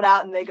they zone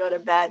out and they go to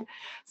bed.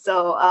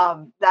 So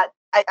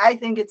I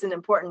think it's an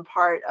important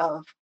part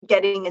of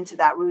getting into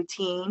that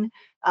routine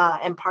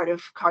and part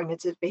of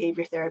cognitive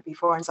behavior therapy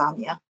for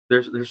insomnia.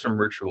 There's some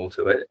ritual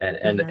to it,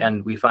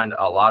 and we find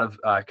a lot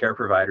of care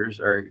providers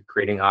are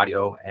creating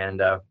audio,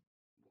 and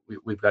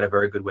we've got a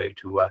very good way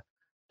to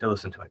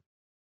listen to it.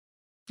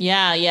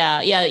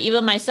 Yeah.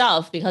 Even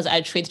myself, because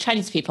I treat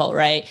Chinese people,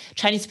 right?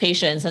 Chinese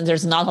patients, and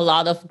there's not a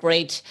lot of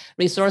great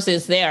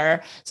resources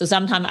there. So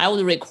sometimes I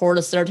would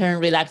record certain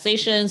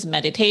relaxations,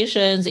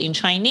 meditations in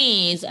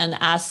Chinese and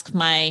ask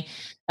my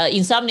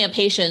insomnia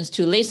patients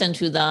to listen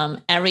to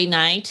them every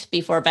night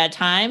before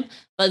bedtime.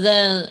 But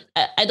then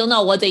I don't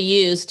know what they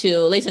use to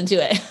listen to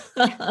it.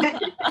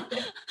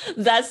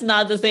 That's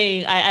not the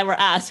thing I ever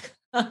ask.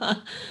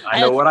 I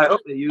know what I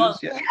hope they use.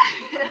 Yeah.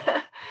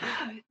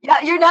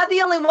 Yeah, you're not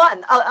the only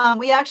one.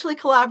 We actually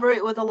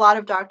collaborate with a lot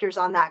of doctors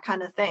on that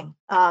kind of thing.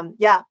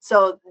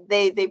 So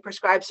they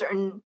prescribe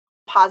certain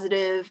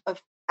positive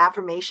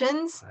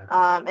affirmations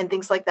and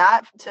things like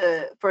that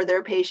for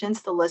their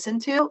patients to listen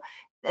to.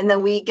 And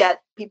then we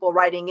get people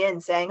writing in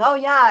saying, oh,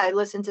 yeah, I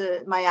listen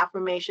to my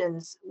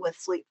affirmations with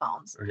sleep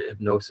phones. Or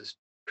hypnosis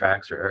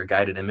tracks or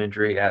guided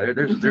imagery. Yeah,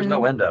 there's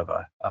no end of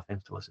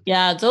things to listen to.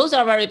 Yeah, those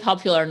are very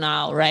popular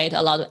now, right?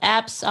 A lot of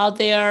apps out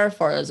there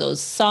for those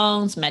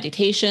songs,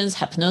 meditations,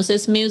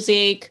 hypnosis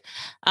music.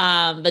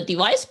 The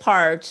device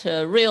part,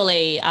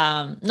 really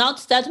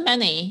not that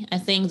many. I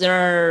think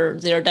there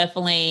are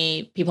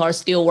definitely people are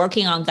still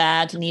working on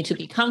that, need to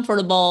be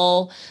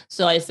comfortable.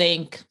 So I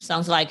think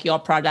sounds like your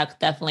product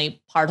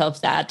definitely part of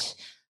that.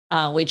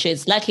 Which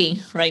is lacking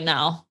right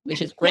now,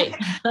 which is great.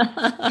 Yeah,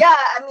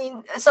 I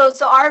mean, so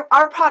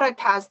our product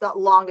has the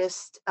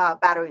longest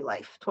battery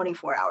life,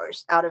 24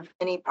 hours out of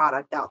any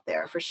product out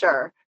there, for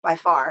sure, by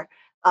far,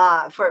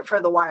 for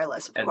the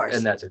wireless, of course.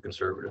 And that's a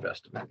conservative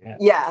estimate.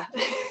 Yeah.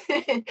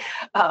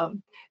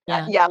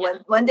 When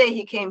one day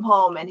he came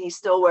home and he's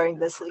still wearing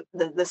the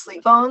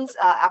sleep phones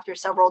after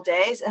several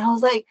days, and I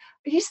was like,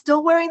 "Are you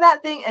still wearing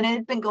that thing?" And it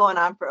had been going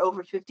on for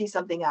over 50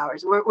 something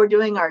hours. We're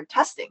doing our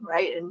testing,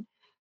 right? And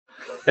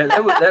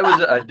that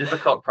was a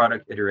difficult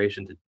product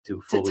iteration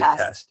to fully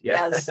test.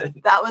 Yeah. Yes,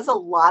 that was a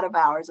lot of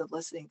hours of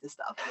listening to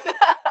stuff.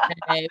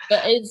 Okay,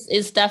 but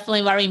it's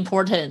definitely very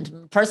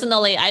important.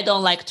 Personally, I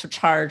don't like to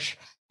charge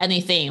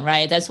anything,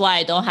 right? That's why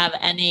I don't have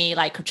any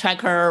like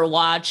tracker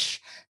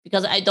watch,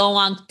 because I don't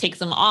want to take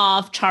them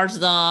off, charge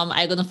them.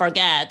 I'm gonna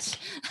forget.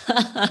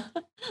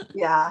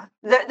 Yeah,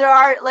 there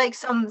are like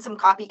some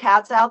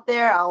copycats out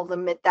there. I'll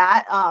admit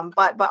that.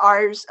 But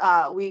ours,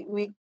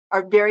 we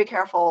are very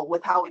careful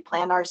with how we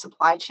plan our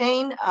supply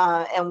chain,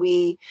 and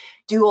we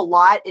do a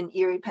lot in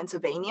Erie,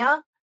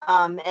 Pennsylvania,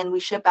 and we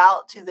ship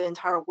out to the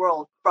entire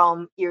world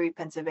from Erie,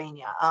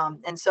 Pennsylvania.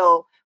 And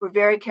so we're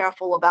very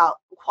careful about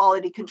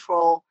quality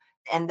control,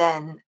 and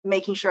then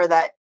making sure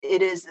that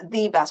it is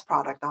the best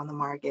product on the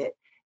market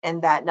and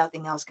that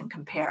nothing else can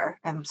compare.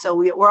 And so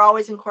we're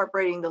always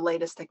incorporating the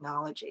latest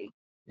technology.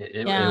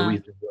 And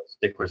we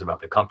stick with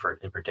about the comfort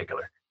in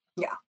particular.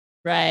 Yeah.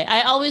 Right.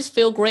 I always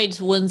feel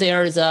great when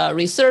there's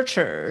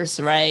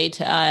researchers,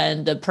 right,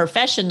 and the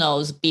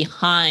professionals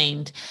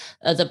behind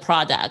the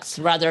products,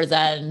 rather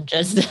than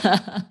just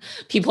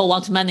people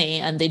want money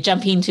and they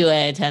jump into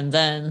it and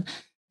then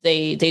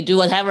they do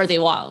whatever they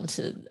want.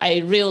 I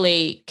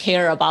really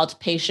care about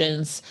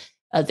patients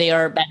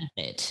their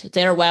benefit,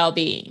 their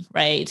well-being,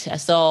 right?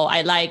 So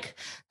I like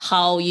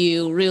how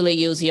you really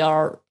use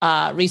your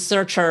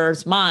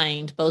researcher's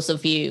mind, both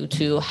of you,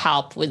 to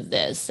help with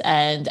this.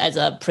 And as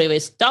a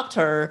previous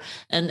doctor,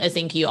 and I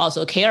think you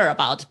also care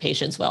about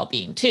patients'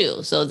 well-being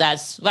too. So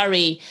that's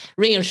very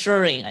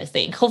reassuring, I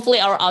think. Hopefully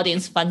our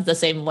audience finds the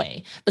same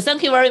way. But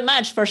thank you very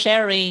much for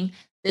sharing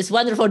this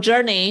wonderful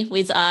journey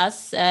with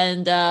us,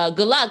 and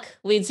good luck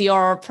with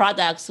your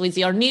products, with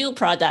your new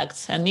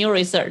products and new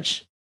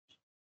research.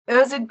 It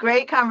was a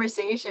great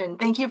conversation.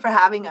 Thank you for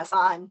having us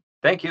on.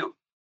 Thank you.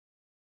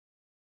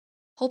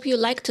 Hope you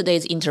liked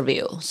today's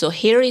interview. So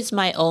here is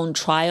my own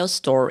trial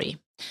story.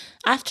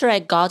 After I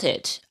got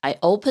it, I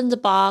opened the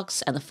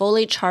box and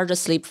fully charged the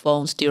sleep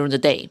phones during the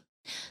day.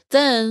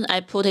 Then I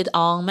put it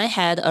on my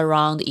head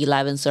around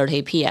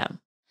 11:30 p.m.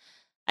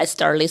 I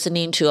started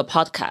listening to a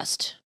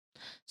podcast.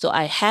 So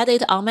I had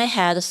it on my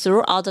head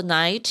throughout the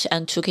night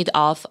and took it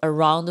off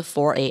around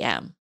 4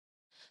 a.m.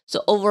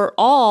 So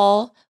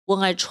overall, when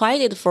I tried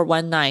it for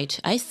one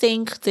night, I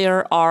think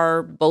there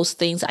are both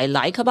things I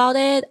like about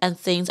it and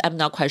things I'm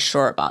not quite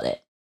sure about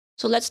it.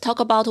 So let's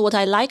talk about what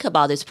I like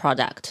about this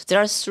product.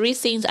 There are 3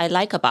 things I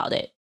like about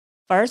it.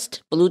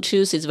 First,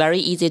 Bluetooth is very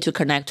easy to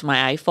connect to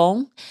my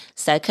iPhone.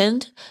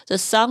 Second, the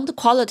sound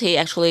quality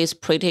actually is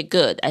pretty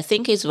good. I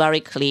think it's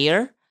very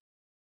clear.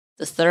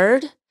 The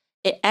third,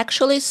 it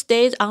actually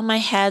stayed on my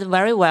head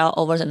very well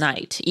over the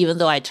night. Even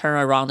though I turn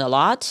around a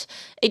lot,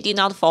 it did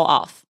not fall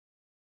off.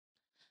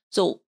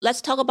 So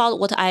let's talk about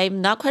what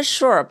I'm not quite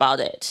sure about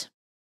it.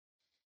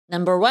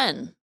 Number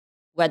 1,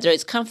 whether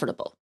it's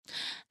comfortable.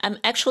 I'm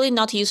actually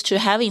not used to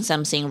having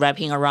something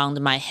wrapping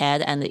around my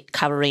head and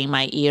covering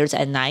my ears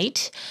at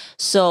night.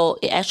 So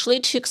it actually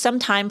took some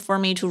time for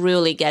me to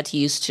really get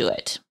used to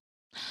it.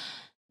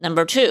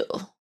 Number 2,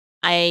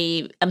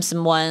 I am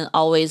someone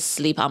always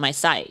sleep on my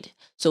side.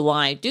 So when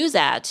I do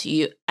that,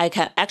 I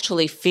can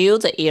actually feel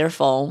the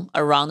earphone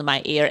around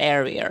my ear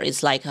area.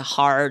 It's like a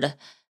hard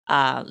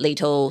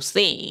little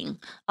thing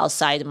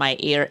outside my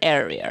ear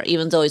area.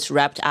 Even though it's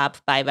wrapped up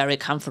by very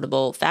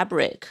comfortable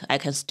fabric, I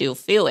can still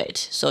feel it.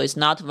 So it's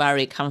not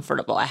very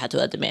comfortable, I have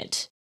to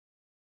admit.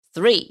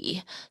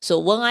 3, so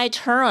when I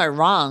turn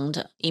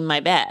around in my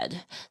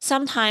bed,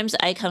 sometimes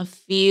I can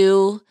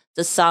feel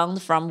the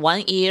sound from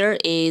one ear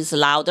is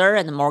louder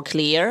and more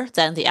clear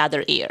than the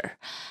other ear.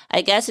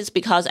 I guess it's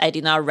because I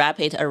did not wrap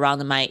it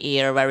around my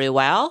ear very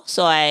well,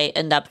 so I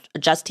end up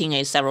adjusting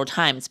it several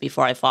times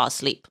before I fall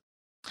asleep.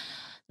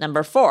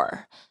 Number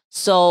 4,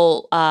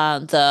 so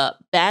the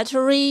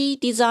battery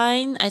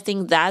design, I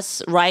think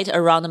that's right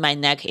around my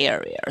neck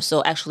area.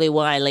 So actually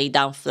when I lay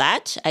down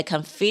flat, I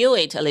can feel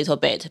it a little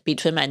bit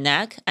between my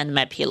neck and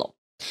my pillow.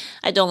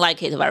 I don't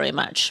like it very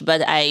much,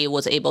 but I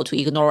was able to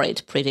ignore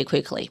it pretty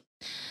quickly.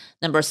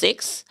 Number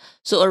 6,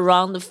 so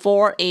around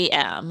 4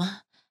 a.m.,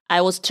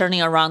 I was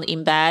turning around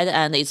in bed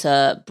and it's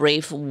a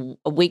brief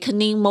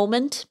awakening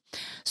moment.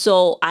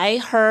 So I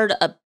heard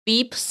a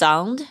beep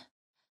sound.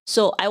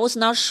 So I was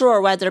not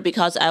sure whether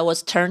because I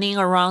was turning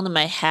around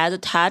my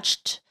head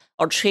touched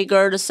or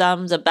triggered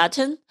the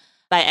button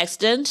by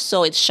accident,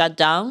 so it shut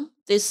down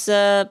this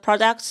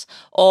products,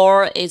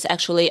 or it's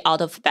actually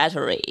out of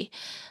battery.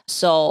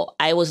 So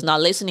I was not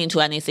listening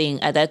to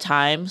anything at that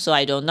time, so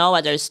I don't know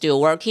whether it's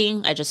still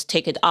working. I just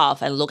take it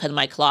off and look at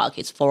my clock.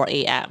 It's 4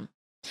 a.m.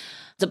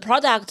 The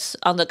product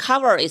on the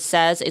cover, it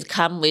says it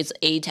comes with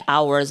 8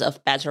 hours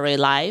of battery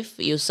life.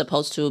 You're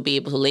supposed to be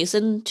able to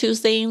listen to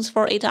things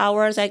for 8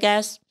 hours, I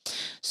guess.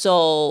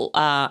 So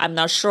I'm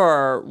not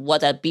sure what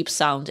that beep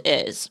sound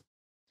is.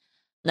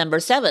 Number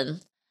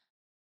 7,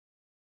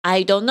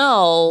 I don't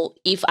know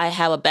if I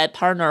have a bed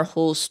partner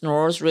who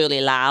snores really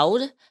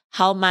loud,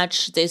 how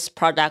much this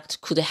product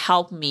could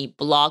help me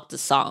block the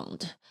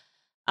sound,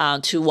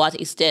 to what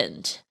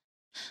extent.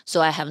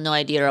 So I have no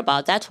idea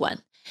about that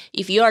one.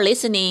 If you are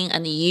listening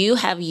and you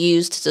have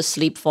used the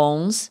sleep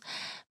phones,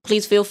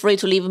 please feel free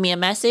to leave me a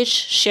message,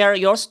 share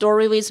your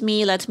story with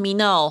me, let me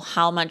know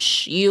how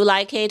much you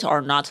like it or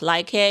not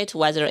like it,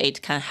 whether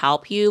it can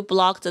help you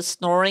block the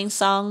snoring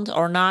sound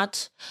or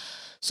not.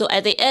 So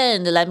at the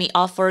end, let me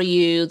offer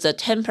you the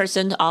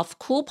 10% off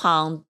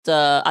coupon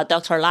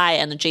Dr. Lai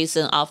and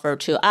Jason offered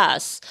to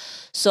us.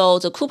 So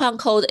the coupon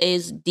code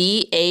is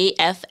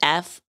DAFFODIL.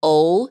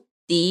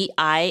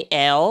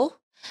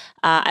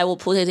 I will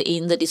put it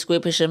in the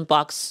description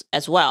box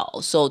as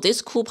well. So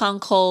this coupon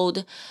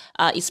code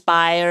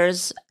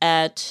expires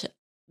at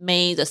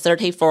May the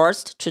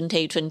 31st,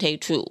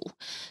 2022.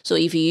 So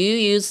if you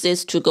use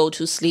this to go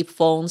to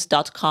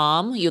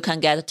sleepphones.com, you can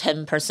get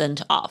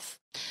 10% off.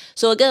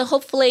 So again,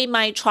 hopefully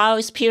my trial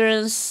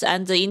experience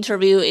and the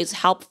interview is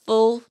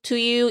helpful to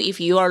you if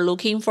you are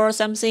looking for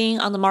something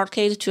on the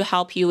market to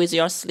help you with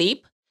your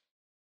sleep.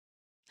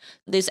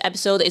 This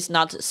episode is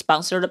not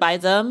sponsored by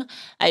them.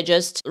 I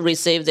just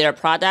received their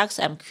products.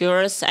 I'm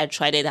curious. I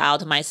tried it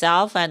out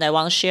myself and I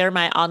want to share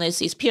my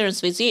honest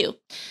experience with you.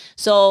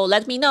 So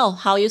let me know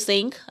how you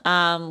think,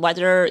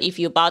 whether if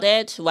you bought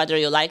it, whether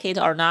you like it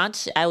or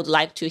not. I would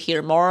like to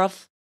hear more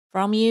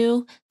from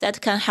you.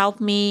 That can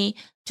help me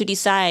to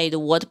decide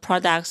what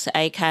products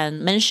I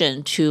can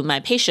mention to my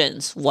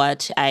patients,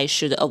 what I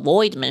should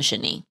avoid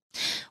mentioning.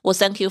 Well,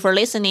 thank you for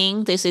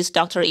listening. This is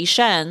Dr.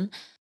 Yishan.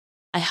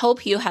 I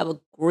hope you have a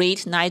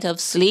great night of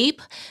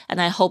sleep,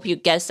 and I hope you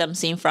get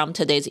something from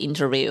today's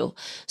interview.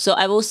 So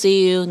I will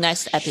see you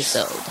next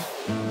episode.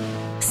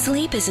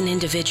 Sleep is an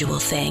individual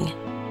thing.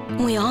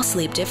 We all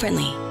sleep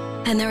differently,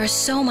 and there is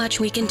so much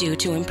we can do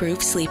to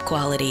improve sleep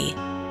quality.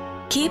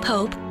 Keep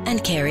hope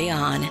and carry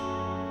on.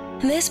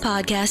 This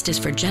podcast is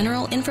for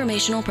general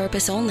informational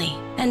purpose only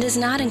and does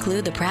not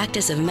include the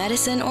practice of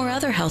medicine or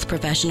other health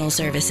professional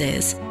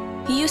services.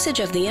 Usage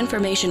of the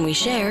information we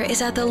share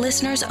is at the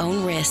listener's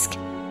own risk,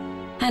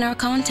 and our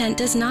content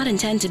does not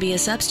intend to be a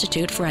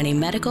substitute for any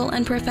medical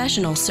and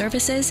professional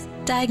services,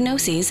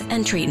 diagnoses,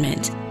 and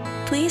treatment.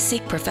 Please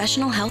seek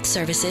professional health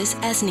services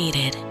as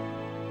needed.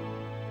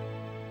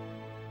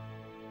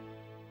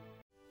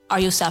 Are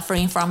you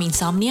suffering from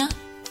insomnia?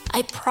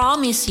 I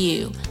promise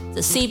you,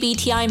 the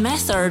CBTI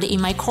method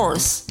in my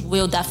course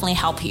will definitely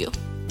help you.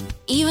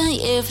 Even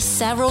if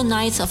several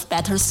nights of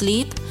better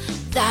sleep,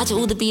 that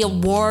would be a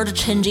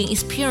world-changing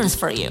experience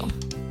for you.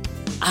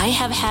 I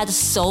have had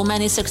so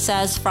many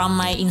success from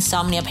my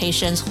insomnia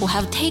patients who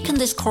have taken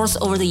this course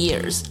over the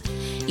years.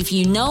 If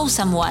you know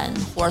someone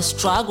who are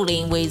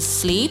struggling with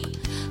sleep,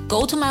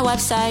 go to my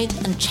website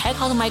and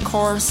check out my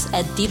course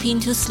at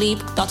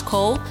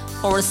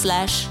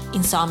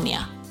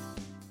deepintosleep.co/insomnia.